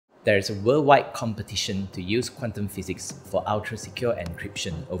There is a worldwide competition to use quantum physics for ultra-secure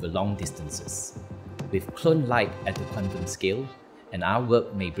encryption over long distances. We've cloned light at the quantum scale, and our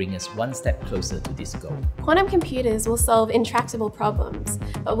work may bring us one step closer to this goal. Quantum computers will solve intractable problems,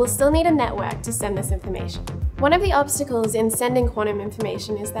 but we'll still need a network to send this information. One of the obstacles in sending quantum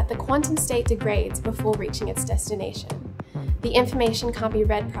information is that the quantum state degrades before reaching its destination. The information can't be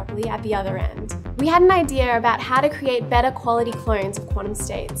read properly at the other end. We had an idea about how to create better quality clones of quantum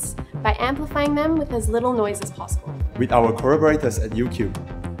states by amplifying them with as little noise as possible. With our collaborators at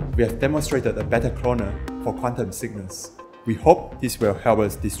UQ, we have demonstrated a better cloner for quantum signals. We hope this will help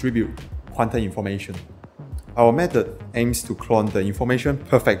us distribute quantum information. Our method aims to clone the information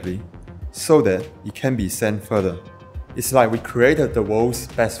perfectly so that it can be sent further. It's like we created the world's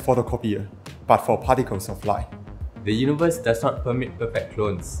best photocopier, but for particles of light. The universe does not permit perfect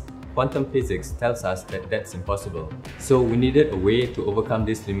clones. Quantum physics tells us that that's impossible. So we needed a way to overcome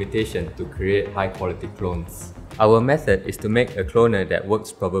this limitation to create high-quality clones. Our method is to make a cloner that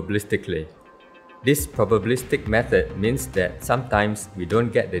works probabilistically. This probabilistic method means that sometimes we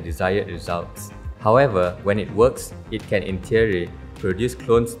don't get the desired results. However, when it works, it can in theory produce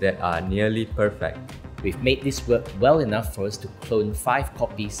clones that are nearly perfect. We've made this work well enough for us to clone 5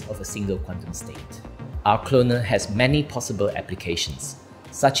 copies of a single quantum state. Our cloner has many possible applications,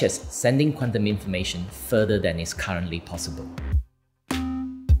 such as sending quantum information further than is currently possible.